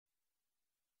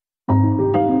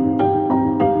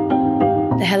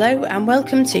Hello and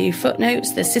welcome to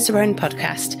Footnotes, the Cicerone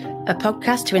podcast, a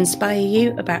podcast to inspire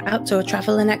you about outdoor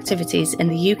travel and activities in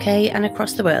the UK and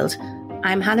across the world.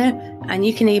 I'm Hannah, and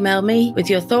you can email me with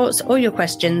your thoughts or your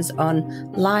questions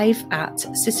on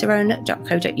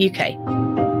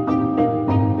live@cicerone.co.uk.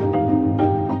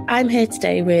 I'm here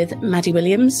today with Maddy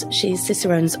Williams. She's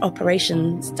Cicerone's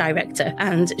operations director,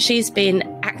 and she's been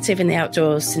active in the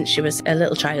outdoors since she was a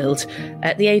little child.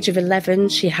 At the age of 11,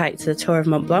 she hiked the Tour of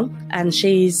Mont Blanc, and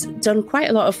she's done quite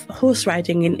a lot of horse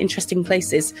riding in interesting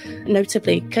places,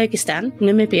 notably Kyrgyzstan,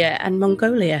 Namibia, and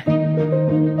Mongolia.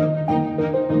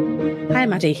 Hi,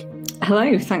 Maddy.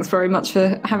 Hello, thanks very much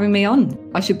for having me on.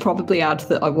 I should probably add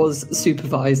that I was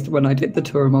supervised when I did the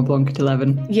Tour of Mont Blanc at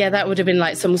 11. Yeah, that would have been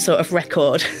like some sort of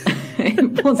record.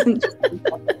 It wasn't.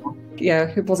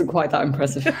 Yeah, it wasn't quite that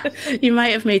impressive. You might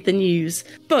have made the news.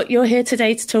 But you're here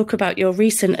today to talk about your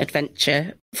recent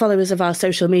adventure. Followers of our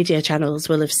social media channels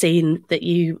will have seen that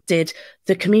you did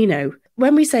the Camino.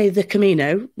 When we say the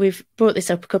Camino, we've brought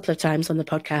this up a couple of times on the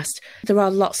podcast. There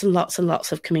are lots and lots and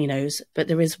lots of Caminos, but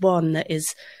there is one that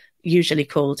is usually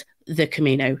called the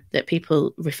Camino that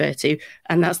people refer to,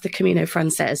 and that's the Camino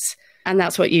Francés. And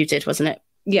that's what you did, wasn't it?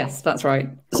 Yes, that's right.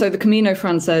 So the Camino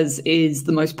Francés is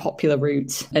the most popular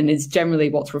route and is generally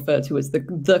what's referred to as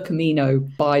the Camino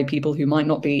by people who might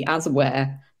not be as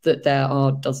aware that there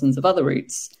are dozens of other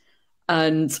routes.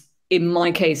 And in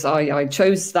my case, I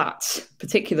chose that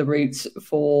particular route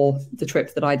for the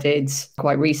trip that I did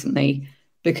quite recently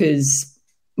because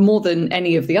more than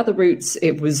any of the other routes,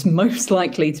 it was most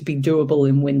likely to be doable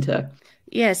in winter.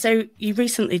 Yeah, so you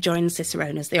recently joined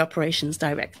Cicerone as the operations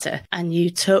director, and you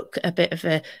took a bit of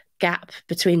a gap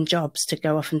between jobs to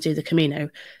go off and do the Camino.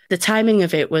 The timing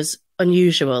of it was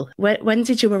unusual. When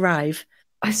did you arrive?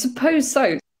 I suppose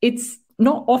so. It's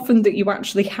not often that you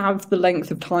actually have the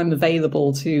length of time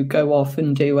available to go off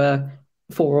and do a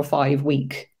 4 or 5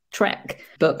 week trek.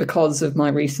 But because of my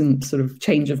recent sort of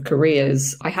change of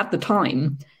careers, I had the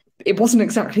time. It wasn't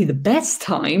exactly the best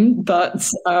time, but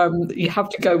you have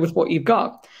to go with what you've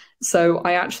got. So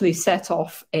I actually set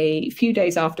off a few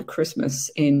days after Christmas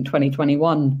in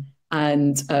 2021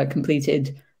 and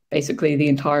completed basically the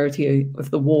entirety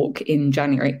of the walk in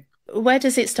January. Where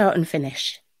does it start and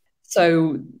finish?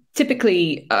 So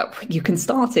typically you can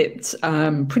start it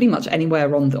pretty much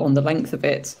anywhere on the length of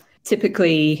it.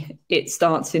 Typically, it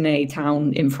starts in a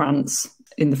town in France,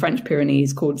 in the French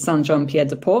Pyrenees, called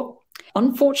Saint-Jean-Pied-de-Port.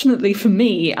 Unfortunately for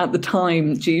me, at the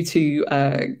time, due to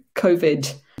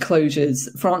COVID closures,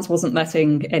 France wasn't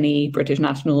letting any British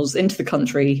nationals into the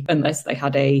country unless they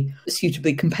had a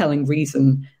suitably compelling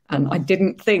reason. And I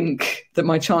didn't think that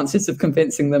my chances of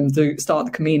convincing them to start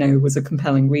the Camino was a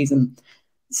compelling reason.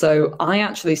 So I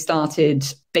actually started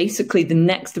basically the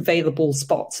next available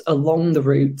spot along the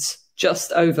route,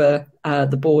 just over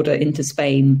the border into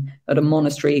Spain at a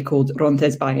monastery called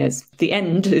Roncesvalles. The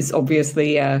end is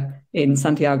obviously in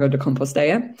Santiago de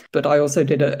Compostela, but I also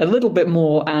did a little bit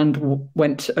more and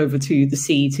went over to the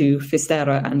sea to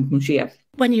Fisterra and Murcia.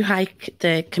 When you hike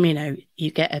the Camino,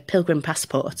 you get a pilgrim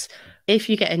passport. If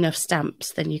you get enough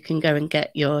stamps, then you can go and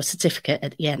get your certificate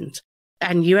at the end.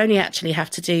 And you only actually have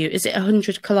to do, is it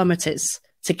 100 kilometres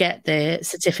to get the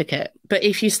certificate? But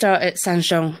if you start at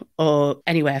Saint-Jean or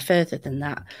anywhere further than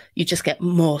that, you just get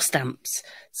more stamps.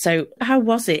 So how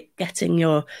was it getting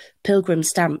your pilgrim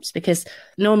stamps? Because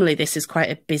normally this is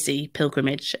quite a busy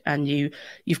pilgrimage and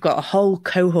you've got a whole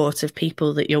cohort of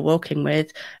people that you're walking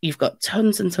with. You've got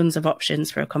tons and tons of options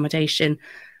for accommodation.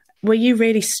 Were you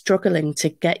really struggling to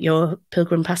get your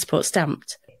pilgrim passport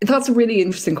stamped? That's a really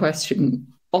interesting question.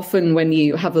 Often when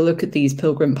you have a look at these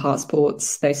pilgrim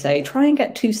passports, they say, try and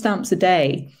get 2 stamps a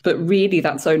day. But really,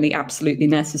 that's only absolutely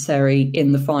necessary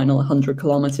in the final 100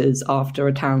 kilometres after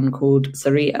a town called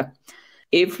Sarria.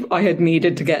 If I had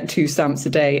needed to get 2 stamps a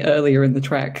day earlier in the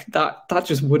trek, that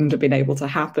just wouldn't have been able to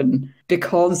happen.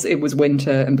 Because it was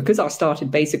winter and because I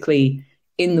started basically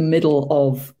in the middle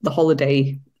of the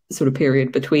holiday sort of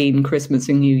period between Christmas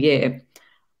and New Year,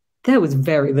 there was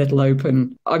very little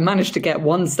open. I managed to get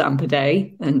 1 stamp a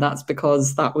day, and that's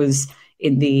because that was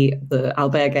in the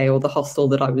albergue or the hostel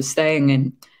that I was staying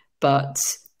in. But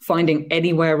finding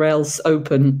anywhere else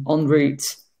open en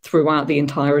route throughout the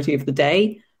entirety of the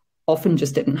day often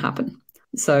just didn't happen.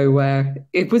 So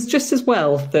it was just as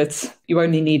well that you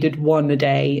only needed 1 a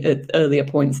day at earlier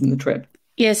points in the trip.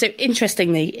 Yeah, so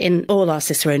interestingly, in all our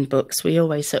Cicerone books, we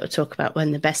always sort of talk about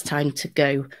when the best time to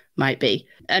go might be.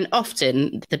 And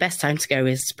often the best time to go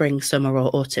is spring, summer or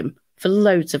autumn. For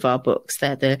loads of our books,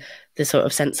 they're the sort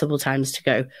of sensible times to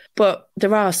go. But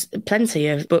there are plenty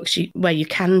of books where you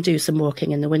can do some walking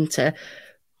in the winter.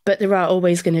 But there are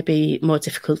always going to be more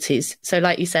difficulties. So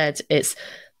like you said,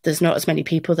 there's not as many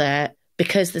people there.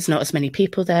 Because there's not as many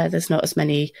people there, there's not as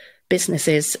many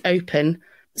businesses open.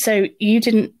 So you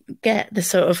didn't get the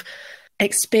sort of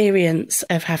experience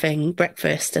of having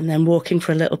breakfast and then walking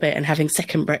for a little bit and having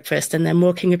second breakfast and then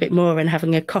walking a bit more and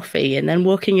having a coffee and then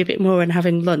walking a bit more and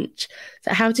having lunch.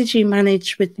 So how did you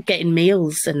manage with getting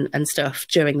meals and stuff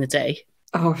during the day?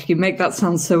 Oh, you make that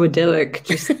sound so idyllic.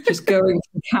 Just going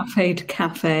from cafe to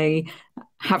cafe,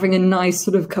 having a nice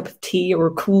sort of cup of tea or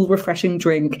a cool, refreshing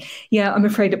drink. Yeah, I'm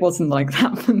afraid it wasn't like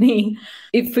that for me.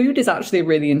 Food is actually a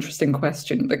really interesting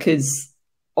question because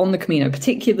on the Camino,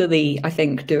 particularly, I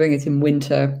think, doing it in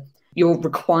winter, your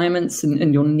requirements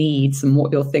and your needs and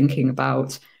what you're thinking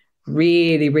about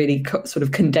really, really sort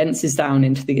of condenses down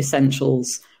into the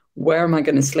essentials. Where am I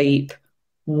going to sleep?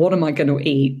 What am I going to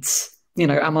eat? You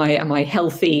know, am I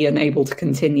healthy and able to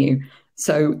continue?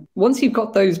 So once you've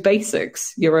got those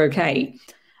basics, you're okay.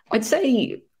 I'd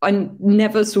say I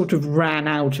never sort of ran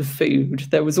out of food.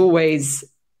 There was always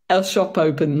a shop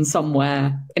open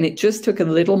somewhere, and it just took a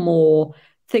little more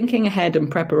thinking ahead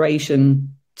and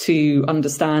preparation to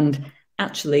understand,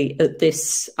 actually, at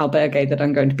this albergue that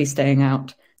I'm going to be staying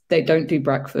out, they don't do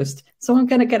breakfast. So I'm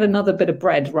going to get another bit of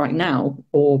bread right now,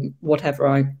 or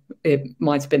whatever it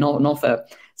might have been on offer.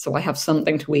 So I have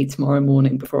something to eat tomorrow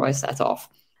morning before I set off.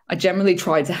 I generally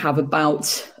try to have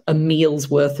about a meal's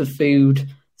worth of food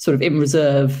sort of in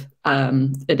reserve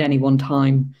at any one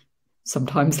time.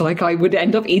 Sometimes like I would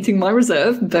end up eating my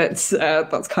reserve, but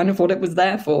that's kind of what it was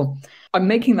there for. I'm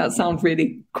making that sound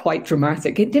really quite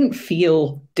dramatic. It didn't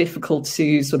feel difficult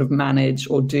to sort of manage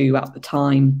or do at the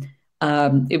time.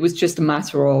 It was just a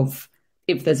matter of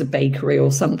if there's a bakery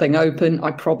or something open,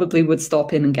 I probably would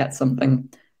stop in and get something.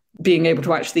 Being able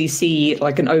to actually see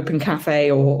like an open cafe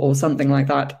or something like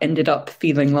that ended up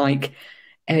feeling like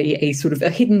a sort of a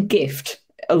hidden gift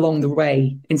along the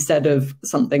way instead of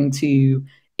something to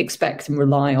expect and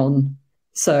rely on.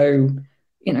 So,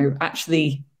 you know,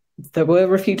 actually there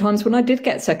were a few times when I did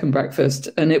get second breakfast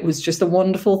and it was just a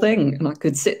wonderful thing. And I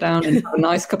could sit down and have a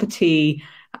nice cup of tea,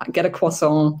 get a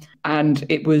croissant, and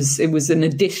it was an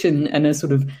addition and a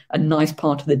sort of a nice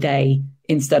part of the day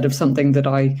instead of something that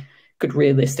I could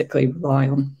realistically rely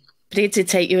on. But it did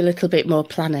take you a little bit more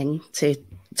planning to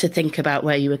think about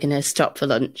where you were going to stop for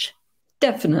lunch.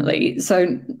 Definitely.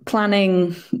 So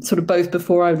planning sort of both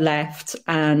before I left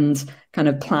and kind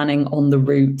of planning on the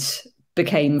route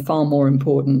became far more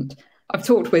important. I've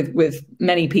talked with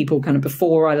many people kind of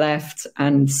before I left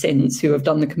and since who have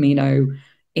done the Camino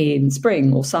in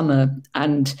spring or summer.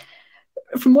 And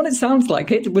from what it sounds like,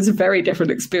 it was a very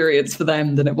different experience for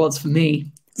them than it was for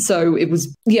me. So it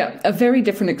was, a very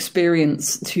different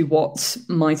experience to what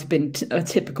might have been a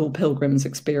typical pilgrim's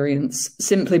experience,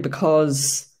 simply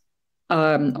because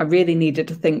I really needed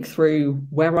to think through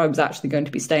where I was actually going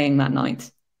to be staying that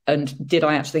night. And did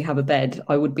I actually have a bed?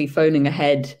 I would be phoning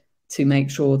ahead to make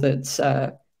sure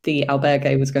that the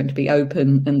albergue was going to be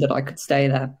open and that I could stay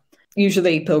there.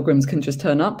 Usually pilgrims can just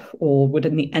turn up or would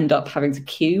end up having to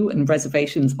queue, and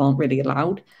reservations aren't really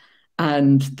allowed.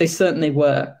 And they certainly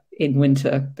were in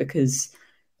winter because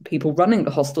people running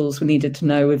the hostels needed to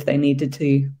know if they needed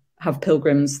to have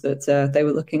pilgrims that they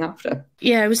were looking after.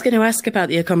 Yeah, I was going to ask about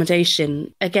the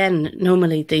accommodation. Again,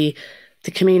 normally the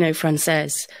Camino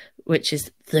Francés, which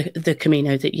is the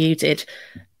Camino that you did,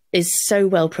 is so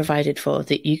well provided for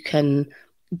that you can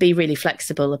be really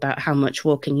flexible about how much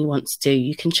walking you want to do.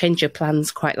 You can change your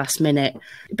plans quite last minute.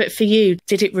 But for you,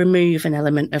 did it remove an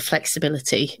element of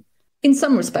flexibility? In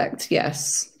some respect,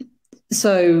 yes.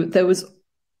 So there was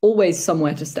always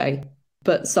somewhere to stay,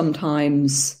 but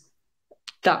sometimes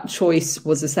that choice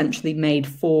was essentially made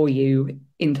for you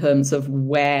in terms of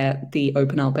where the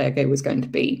open albergue was going to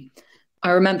be.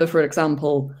 I remember, for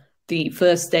example, the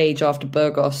first stage after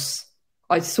Burgos,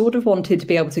 I sort of wanted to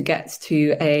be able to get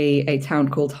to a town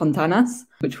called Hontanas,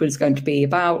 which was going to be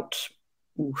about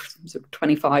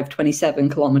 25, 27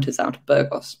 kilometers out of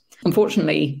Burgos.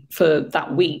 Unfortunately, for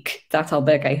that week, that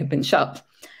albergue had been shut.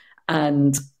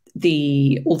 And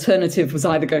the alternative was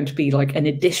either going to be like an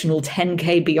additional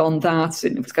 10K beyond that,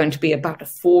 and it was going to be about a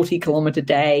 40-kilometer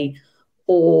day,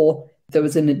 or there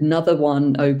was another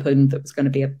one open that was going to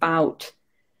be about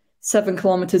 7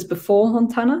 kilometers before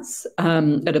Hontanas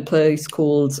at a place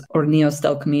called Hornios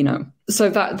del Camino. So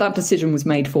that decision was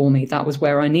made for me. That was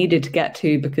where I needed to get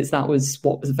to because that was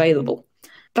what was available.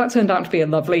 That turned out to be a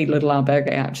lovely little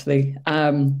albergue, actually.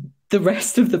 The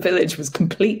rest of the village was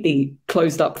completely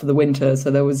closed up for the winter, so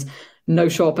there was no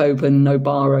shop open, no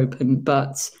bar open,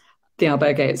 but the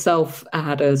albergue itself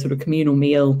had a sort of communal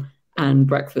meal and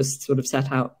breakfast sort of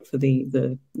set out for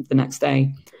the next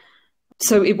day.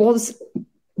 So it was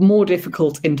more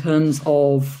difficult in terms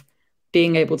of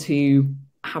being able to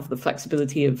have the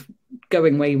flexibility of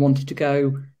going where you wanted to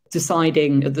go,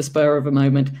 deciding at the spur of a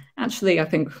moment, actually, I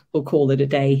think we'll call it a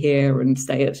day here and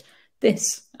stay at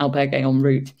this albergue en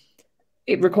route.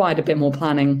 It required a bit more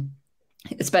planning,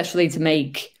 especially to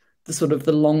make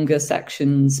the longer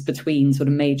sections between sort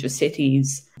of major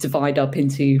cities divide up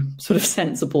into sort of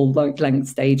sensible length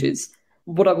stages.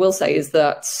 What I will say is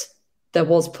that there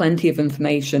was plenty of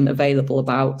information available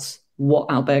about what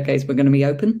albergues were going to be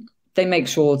open. They make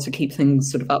sure to keep things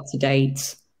sort of up to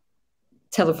date.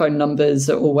 Telephone numbers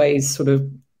are always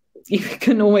you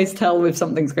can always tell if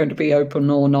something's going to be open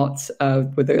or not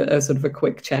with a sort of a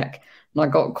quick check. And I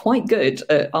got quite good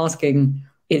at asking,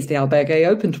 is the albergue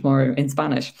open tomorrow, in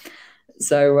Spanish?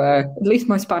 So at least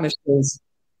my Spanish was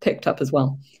picked up as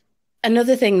well.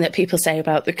 Another thing that people say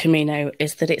about the Camino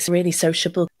is that it's really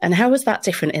sociable. And how was that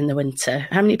different in the winter?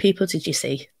 How many people did you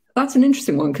see? That's an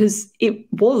interesting one, because it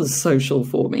was social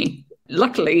for me.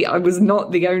 Luckily, I was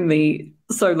not the only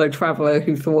solo traveller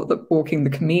who thought that walking the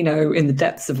Camino in the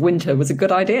depths of winter was a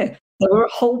good idea. There were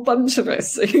a whole bunch of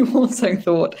us who also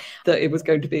thought that it was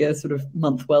going to be a sort of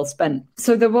month well spent.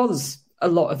 So there was a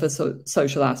lot of a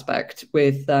social aspect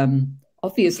with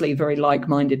obviously very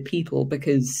like-minded people,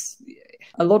 because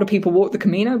a lot of people walk the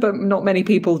Camino, but not many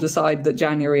people decide that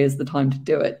January is the time to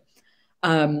do it.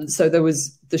 So there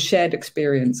was the shared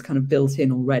experience kind of built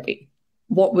in already.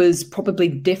 What was probably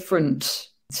different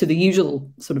to the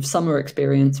usual sort of summer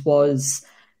experience was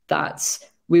that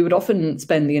we would often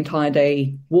spend the entire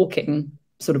day walking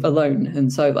sort of alone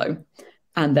and solo,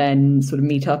 and then sort of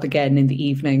meet up again in the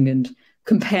evening and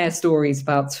compare stories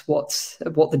about what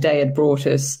the day had brought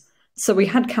us. So we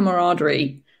had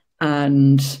camaraderie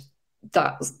and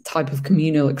that type of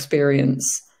communal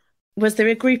experience. Was there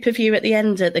a group of you at the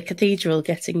end at the cathedral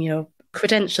getting your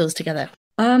credentials together?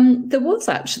 There was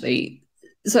actually.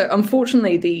 So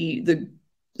unfortunately, the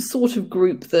sort of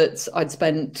group that I'd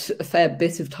spent a fair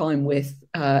bit of time with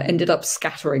ended up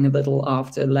scattering a little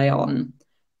after León.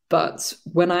 But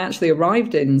when I actually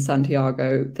arrived in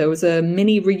Santiago, there was a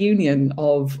mini reunion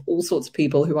of all sorts of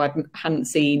people who I hadn't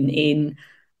seen in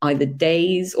either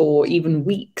days or even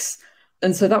weeks.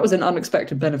 And so that was an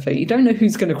unexpected benefit. You don't know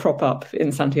who's going to crop up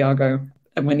in Santiago.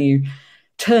 And when you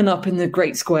turn up in the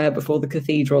great square before the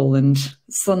cathedral and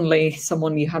suddenly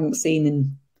someone you hadn't seen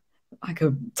in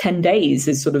 10 days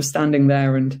is sort of standing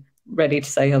there and ready to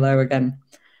say hello again.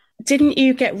 Didn't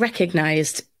you get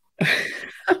recognised?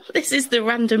 This is the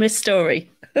randomest story.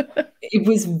 It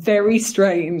was very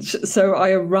strange. So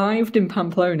I arrived in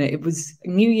Pamplona. It was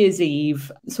New Year's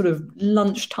Eve, sort of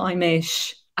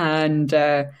lunchtime-ish, and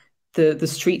the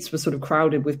streets were sort of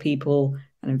crowded with people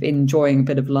kind of enjoying a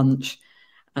bit of lunch.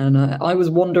 And I was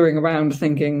wandering around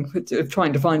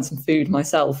trying to find some food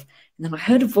myself. And then I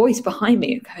heard a voice behind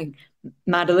me going,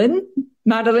 Maddy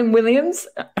Williams.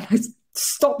 And I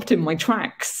stopped in my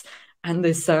tracks. And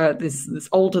this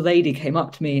older lady came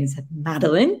up to me and said,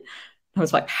 Madeline? I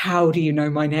was like, how do you know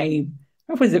my name?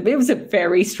 It was a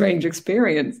very strange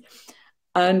experience.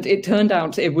 And it turned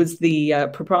out it was the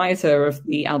proprietor of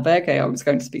the albergue I was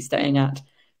going to be staying at.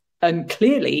 And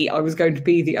clearly I was going to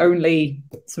be the only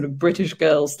sort of British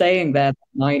girl staying there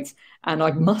that night. And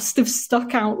I must have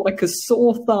stuck out like a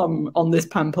sore thumb on this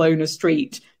Pamplona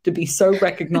street to be so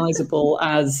recognizable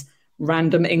as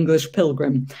random English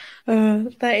pilgrim.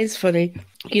 That is funny.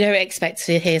 You don't expect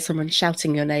to hear someone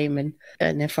shouting your name in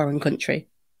a foreign country.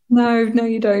 No,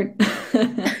 you don't.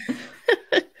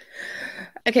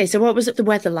 Okay, so what was the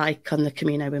weather like on the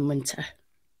Camino in winter?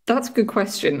 That's a good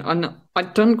question.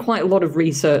 I'd done quite a lot of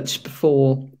research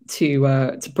before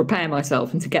to prepare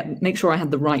myself and to make sure I had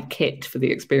the right kit for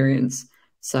the experience.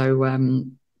 So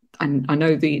I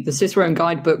know the Cicerone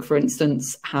guidebook, for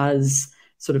instance, has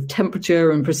sort of temperature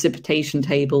and precipitation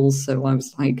tables. So I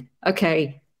was like,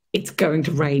 okay, it's going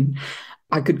to rain.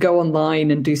 I could go online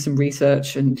and do some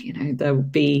research, and there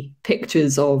would be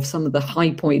pictures of some of the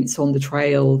high points on the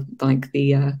trail, like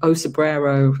the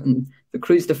Osabrero and the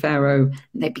Cruz de Ferro,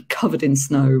 and they'd be covered in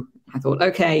snow. I thought,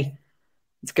 okay,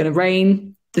 it's going to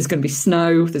rain, there's going to be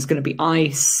snow, there's going to be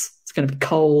ice, it's going to be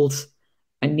cold.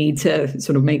 I need to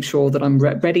sort of make sure that I'm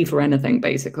ready for anything,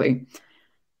 basically.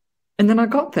 And then I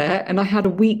got there and I had a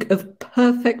week of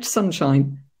perfect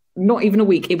sunshine. Not even a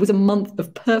week, it was a month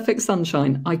of perfect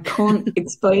sunshine. I can't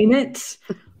explain it.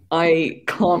 I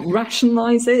can't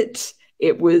rationalize it.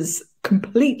 It was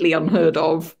completely unheard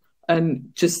of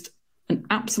and just an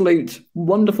absolute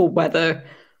wonderful weather.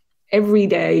 Every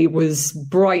day was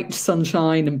bright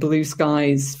sunshine and blue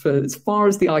skies for as far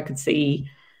as the eye could see.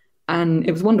 and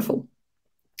it was wonderful.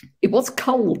 It was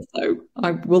cold, though.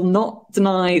 I will not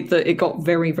deny that it got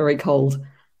very, very cold.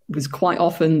 It was quite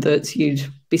often that you'd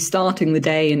be starting the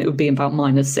day and it would be about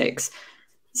 -6.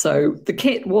 So the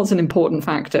kit was an important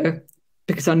factor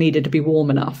because I needed to be warm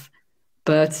enough.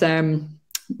 But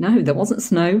no, there wasn't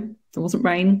snow, there wasn't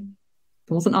rain,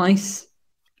 there wasn't ice.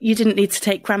 You didn't need to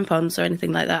take crampons or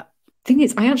anything like that? Thing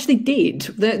is, I actually did.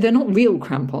 They're not real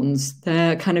crampons.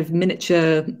 They're kind of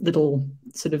miniature little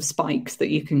sort of spikes that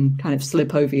you can kind of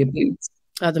slip over your boots.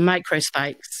 Oh, the micro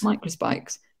spikes. Micro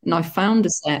spikes. And I found a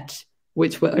set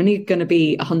which were only going to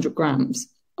be 100 grams.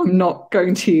 I'm not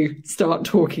going to start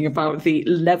talking about the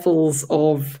levels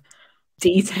of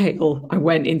detail I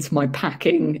went into my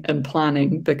packing and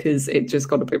planning because it just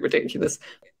got a bit ridiculous.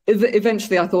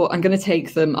 Eventually, I thought I'm going to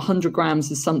take them. 100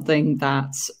 grams is something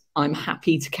that I'm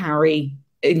happy to carry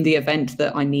in the event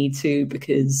that I need to,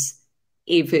 because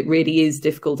if it really is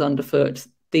difficult underfoot,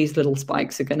 these little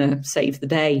spikes are going to save the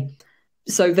day.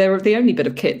 So they're the only bit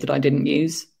of kit that I didn't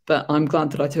use, but I'm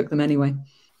glad that I took them anyway.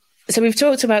 So we've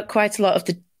talked about quite a lot of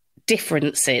the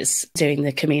differences doing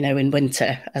the Camino in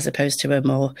winter as opposed to a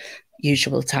more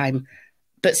usual time.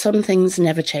 But some things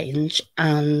never change,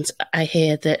 and I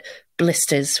hear that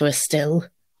blisters were still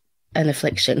an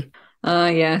affliction.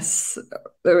 Yes.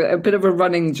 A bit of a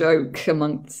running joke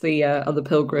amongst the other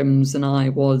pilgrims and I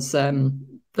was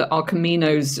that our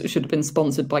Caminos should have been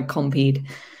sponsored by Compeed.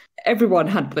 Everyone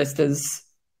had blisters.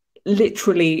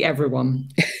 Literally everyone.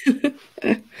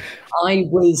 I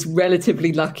was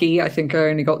relatively lucky. I think I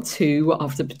only got 2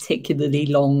 after particularly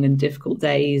long and difficult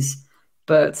days.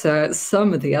 But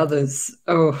some of the others,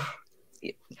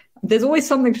 there's always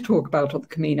something to talk about on the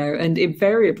Camino, and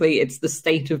invariably it's the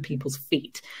state of people's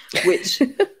feet, which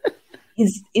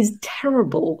is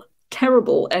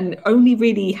terrible, and only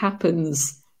really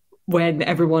happens when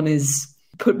everyone is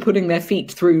putting their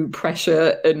feet through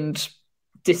pressure and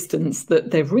distance that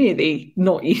they're really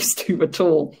not used to at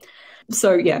all.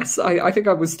 So yes, I think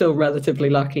I was still relatively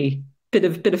lucky.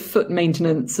 Bit of foot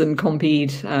maintenance and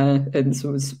Compeed, and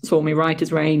saw me right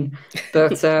as rain.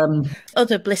 But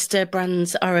other blister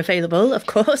brands are available, of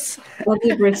course.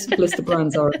 Other blister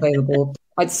brands are available.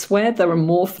 I'd swear there are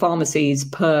more pharmacies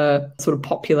per sort of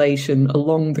population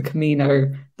along the Camino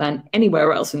than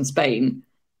anywhere else in Spain,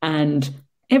 and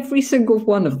every single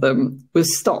one of them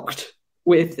was stocked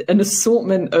with an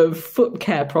assortment of foot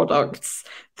care products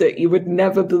that you would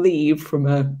never believe from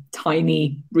a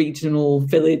tiny regional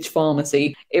village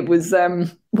pharmacy. It was,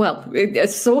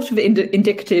 it's sort of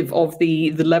indicative of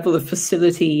the level of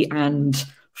facility and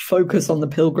focus on the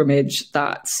pilgrimage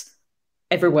that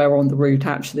everywhere on the route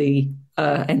actually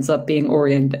ends up being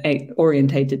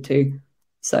orientated to.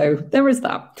 So there is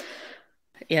that.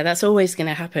 Yeah, that's always going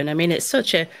to happen. I mean, it's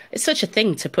such a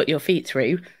thing to put your feet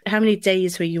through. How many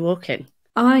days were you walking?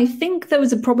 I think there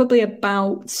was probably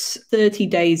about 30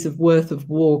 days of worth of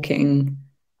walking.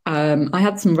 I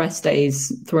had some rest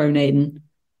days thrown in,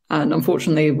 and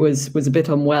unfortunately was a bit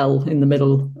unwell in the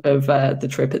middle of the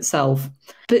trip itself.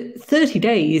 But 30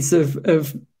 days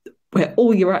of where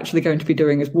all you're actually going to be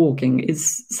doing is walking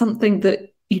is something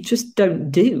that you just don't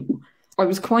do. I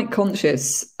was quite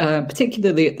conscious,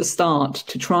 particularly at the start,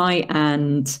 to try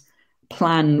and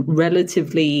plan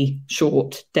relatively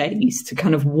short days to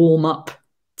kind of warm up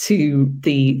to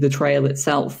the trail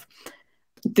itself.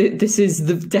 This is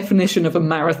the definition of a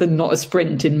marathon, not a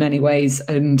sprint in many ways.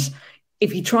 And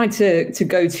if you try to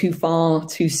go too far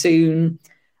too soon,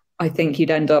 I think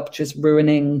you'd end up just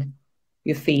ruining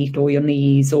your feet or your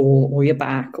knees or your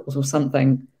back or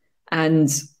something. And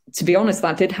to be honest,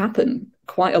 that did happen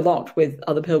quite a lot with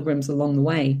other pilgrims along the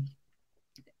way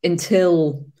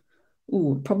until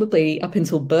probably up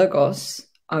until Burgos.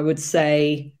 I would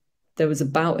say there was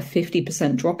about a 50%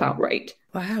 dropout rate.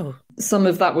 Wow. Some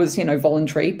of that was,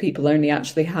 voluntary. People only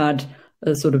actually had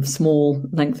a sort of small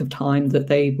length of time that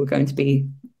they were going to be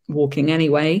walking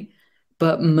anyway.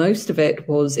 But most of it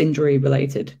was injury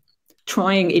related.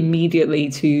 Trying immediately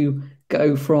to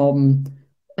go from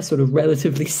a sort of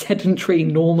relatively sedentary,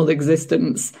 normal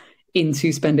existence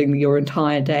into spending your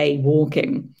entire day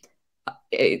walking,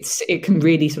 it can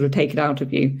really sort of take it out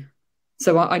of you.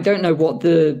 So I don't know what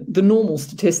the normal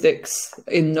statistics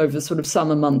in over sort of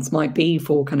summer months might be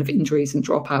for kind of injuries and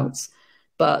dropouts.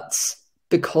 But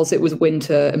because it was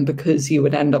winter and because you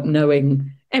would end up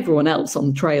knowing everyone else on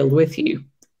the trail with you,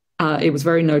 it was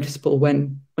very noticeable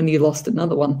when you lost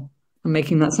another one. I'm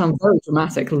making that sound very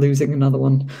dramatic, losing another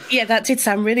one. Yeah, that did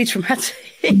sound really dramatic.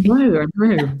 I know.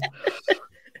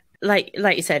 Like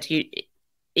you said,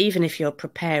 even if you're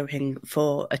preparing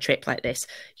for a trip like this,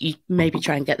 you maybe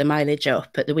try and get the mileage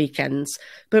up at the weekends.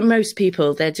 But most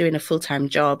people, they're doing a full-time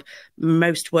job.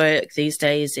 Most work these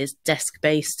days is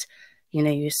desk-based. You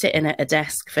know, you're sitting at a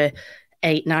desk for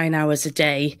 8-9 hours a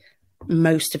day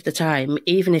most of the time.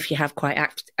 Even if you have quite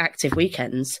active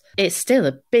weekends, it's still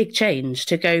a big change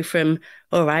to go from,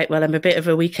 all right, well, I'm a bit of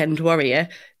a weekend warrior,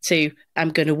 to I'm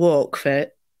going to walk for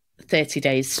 30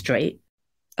 days straight.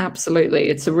 Absolutely.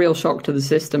 It's a real shock to the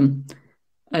system.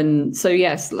 And so,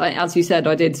 yes, like, as you said,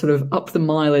 I did sort of up the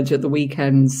mileage at the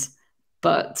weekends,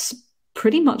 but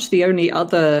pretty much the only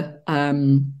other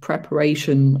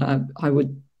preparation I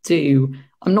would do,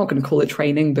 I'm not going to call it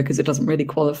training because it doesn't really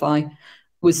qualify,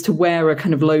 was to wear a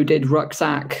kind of loaded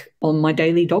rucksack on my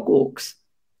daily dog walks.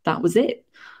 That was it.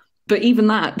 But even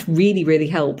that really, really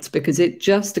helped because it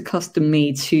just accustomed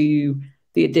me to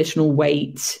the additional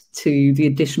weight, to the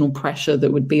additional pressure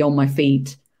that would be on my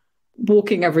feet.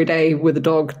 Walking every day with a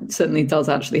dog certainly does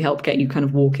actually help get you kind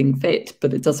of walking fit,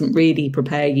 but it doesn't really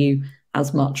prepare you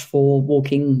as much for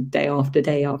walking day after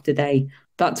day after day.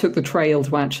 That took the trail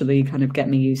to actually kind of get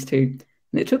me used to.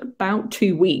 And it took about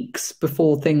 2 weeks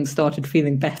before things started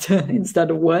feeling better instead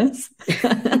of worse.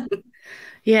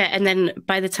 Yeah, and then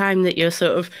by the time that you're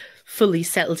sort of fully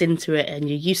settled into it and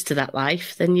you're used to that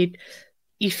life, then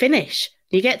you finish.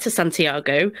 You get to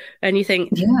Santiago and you think,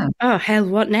 yeah, oh, hell,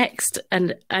 what next?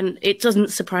 And it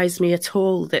doesn't surprise me at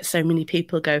all that so many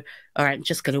people go, all right, I'm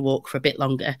just going to walk for a bit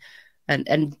longer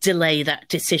and delay that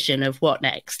decision of what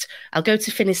next. I'll go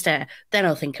to Finisterre, then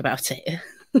I'll think about it.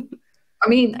 I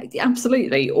mean,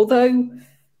 absolutely. Although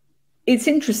it's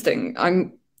interesting.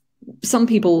 Some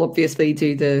people obviously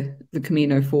do the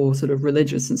Camino for sort of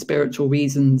religious and spiritual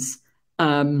reasons.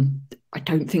 I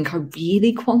don't think I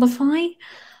really qualify.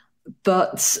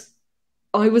 But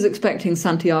I was expecting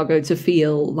Santiago to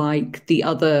feel like the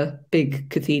other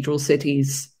big cathedral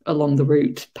cities along the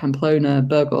route, Pamplona,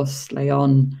 Burgos,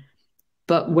 León.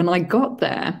 But when I got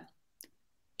there,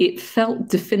 it felt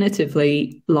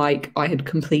definitively like I had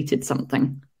completed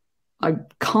something. I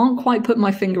can't quite put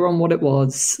my finger on what it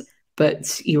was,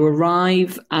 but you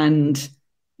arrive and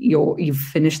you've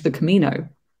finished the Camino.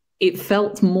 It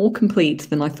felt more complete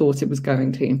than I thought it was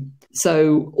going to.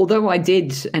 So although I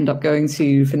did end up going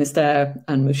to Finisterre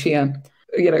and Murcia,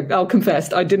 I'll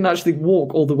confess, I didn't actually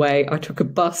walk all the way. I took a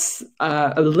bus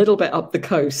a little bit up the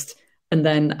coast and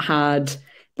then had,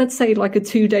 let's say, like a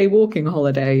 2-day walking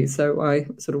holiday. So I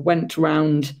sort of went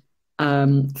around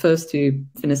first to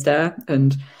Finisterre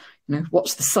and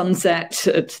watched the sunset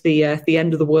at the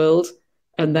end of the world,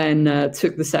 and then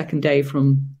took the second day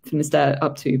from Finisterre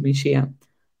up to Murcia.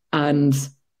 And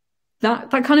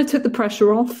that kind of took the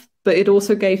pressure off. But it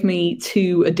also gave me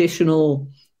 2 additional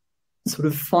sort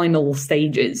of final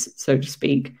stages, so to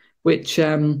speak, which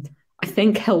I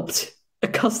think helped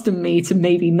accustom me to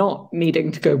maybe not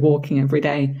needing to go walking every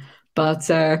day. But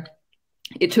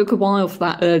it took a while for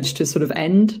that urge to sort of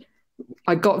end.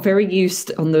 I got very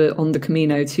used on the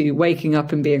Camino to waking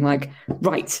up and being like,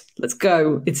 right, let's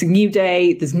go. It's a new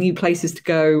day. There's new places to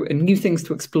go and new things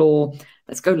to explore.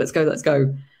 Let's go, let's go, let's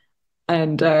go.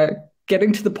 And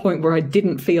getting to the point where I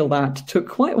didn't feel that took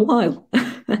quite a while.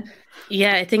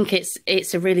 Yeah, I think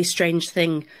it's a really strange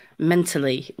thing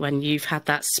mentally when you've had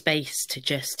that space to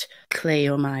just clear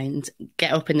your mind,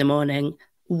 get up in the morning,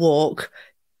 walk,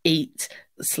 eat,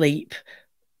 sleep,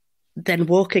 then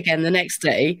walk again the next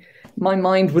day. My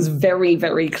mind was very,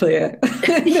 very clear.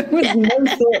 There was no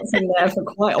thoughts in there for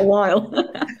quite a while.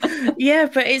 Yeah,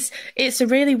 but it's a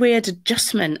really weird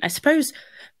adjustment. I suppose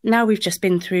now we've just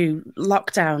been through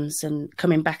lockdowns and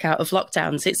coming back out of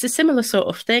lockdowns, it's a similar sort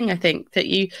of thing, I think, that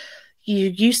you're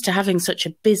used to having such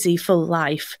a busy, full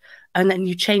life, and then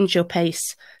you change your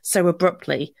pace so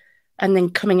abruptly, and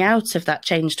then coming out of that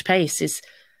changed pace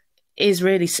is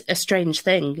really a strange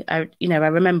thing. I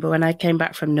remember when I came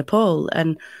back from Nepal,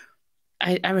 and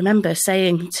I remember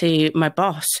saying to my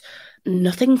boss,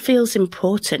 nothing feels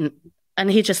important. And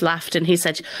he just laughed and he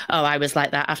said, oh, I was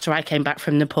like that after I came back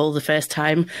from Nepal the first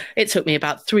time. It took me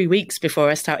about 3 weeks before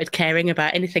I started caring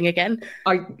about anything again.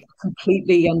 I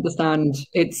completely understand.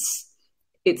 It's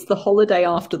the holiday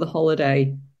after the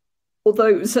holiday.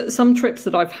 Although some trips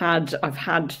that I've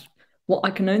had what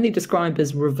I can only describe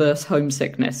as reverse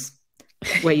homesickness,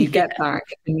 where you get back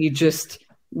and you just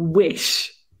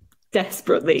wish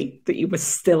desperately that you were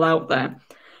still out there.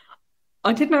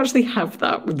 I didn't actually have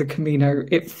that with the Camino.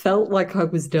 It felt like I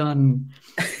was done.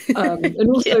 And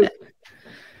also,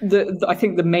 I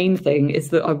think the main thing is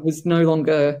that I was no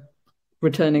longer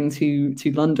returning to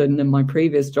London in my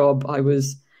previous job. I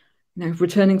was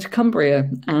returning to Cumbria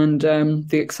and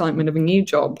the excitement of a new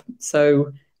job.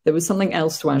 So there was something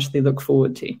else to actually look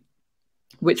forward to,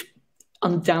 which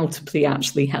undoubtedly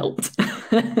actually helped.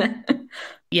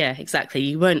 Yeah, exactly.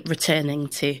 You weren't returning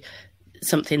to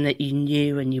something that you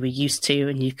knew and you were used to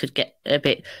and you could get a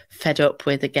bit fed up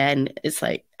with again. It's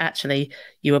like, actually,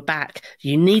 you were back.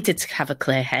 You needed to have a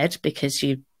clear head because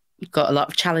you've got a lot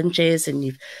of challenges and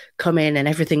you've come in and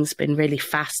everything's been really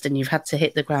fast and you've had to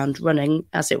hit the ground running,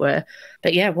 as it were.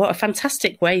 But yeah, what a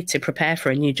fantastic way to prepare for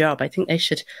a new job. I think they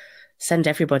should send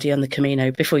everybody on the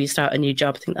Camino before you start a new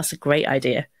job. I think that's a great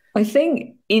idea. I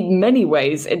think in many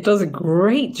ways it does a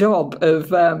great job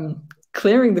of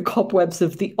clearing the cobwebs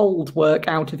of the old work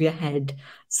out of your head.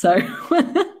 So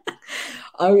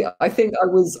I think I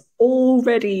was all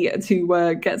ready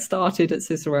to get started at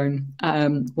Cicerone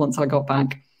once I got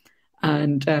back.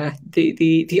 And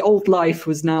the old life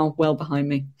was now well behind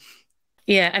me.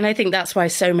 Yeah, and I think that's why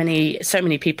so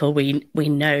many people we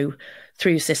know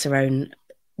through Cicerone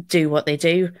do what they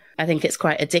do. I think it's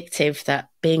quite addictive, that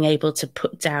being able to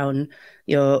put down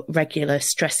your regular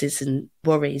stresses and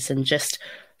worries and just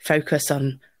focus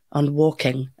on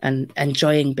walking and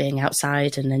enjoying being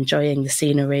outside and enjoying the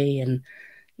scenery, and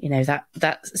you know,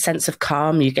 that sense of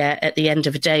calm you get at the end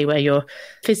of a day where you're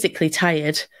physically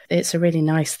tired. It's a really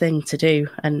nice thing to do,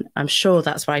 and I'm sure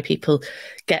that's why people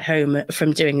get home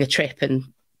from doing a trip and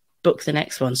book the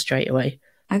next one straight away.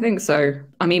 I think so.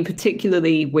 I mean,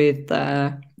 particularly with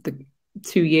the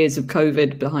 2 years of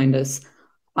COVID behind us,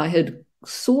 I had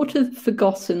sort of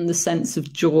forgotten the sense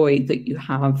of joy that you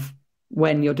have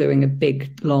when you're doing a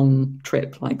big, long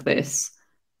trip like this,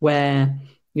 where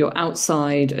you're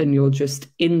outside and you're just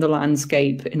in the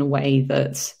landscape in a way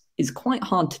that is quite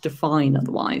hard to define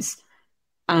otherwise.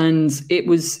 And it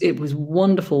was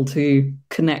wonderful to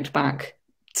connect back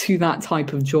to that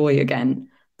type of joy again,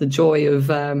 the joy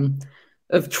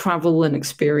of travel and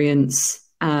experience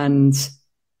and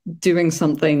doing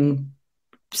something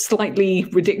slightly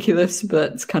ridiculous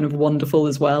but kind of wonderful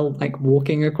as well, like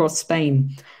walking across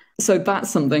Spain. So that's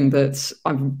something that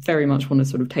I very much want to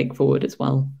sort of take forward as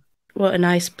well. What a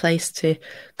nice place to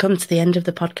come to the end of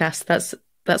the podcast.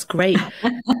 That's great.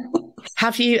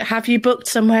 Have you booked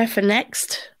somewhere for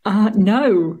next?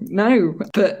 No,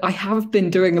 but I have been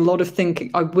doing a lot of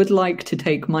thinking. I would like to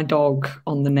take my dog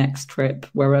on the next trip,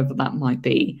 wherever that might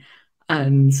be.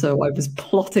 And so I was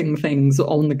plotting things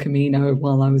on the Camino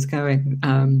while I was going,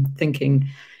 thinking,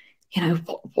 you know,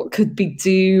 what could we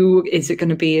do? Is it going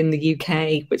to be in the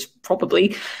UK? Which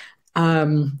probably.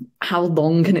 How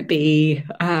long can it be?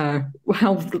 How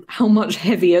much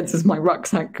heavier does my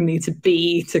rucksack need to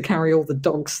be to carry all the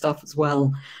dog stuff as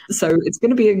well? So it's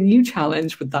going to be a new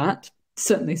challenge with that.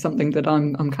 Certainly something that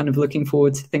I'm kind of looking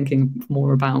forward to thinking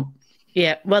more about.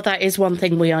 Yeah, well, that is one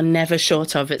thing we are never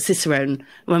short of at Cicerone,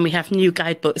 when we have new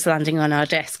guidebooks landing on our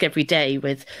desk every day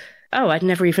with, oh, I'd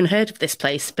never even heard of this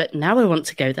place, but now I want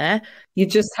to go there. You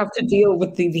just have to deal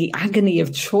with the agony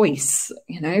of choice.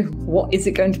 You know, what is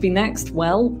it going to be next?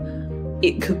 Well,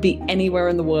 it could be anywhere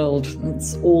in the world.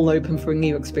 It's all open for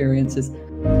new experiences.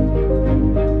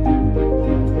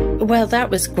 Well, that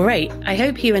was great. I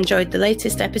hope you enjoyed the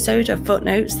latest episode of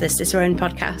Footnotes, the Cicerone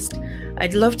podcast.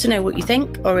 I'd love to know what you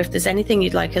think, or if there's anything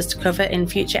you'd like us to cover in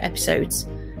future episodes.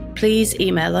 Please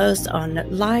email us on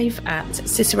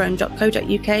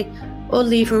live@cicerone.co.uk or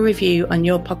leave a review on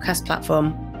your podcast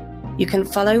platform. You can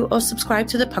follow or subscribe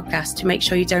to the podcast to make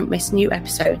sure you don't miss new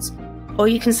episodes, or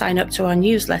you can sign up to our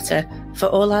newsletter for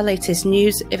all our latest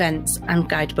news, events and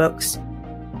guidebooks.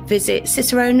 Visit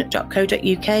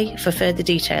cicerone.co.uk for further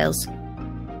details.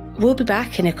 We'll be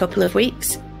back in a couple of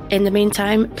weeks. In the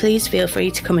meantime, please feel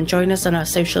free to come and join us on our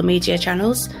social media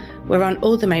channels. We're on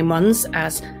all the main ones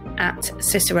as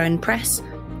 @Cicerone Press,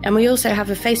 and we also have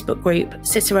a Facebook group,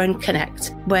 Cicerone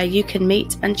Connect, where you can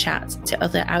meet and chat to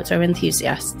other outdoor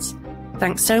enthusiasts.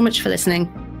 Thanks so much for listening.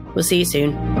 We'll see you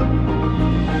soon.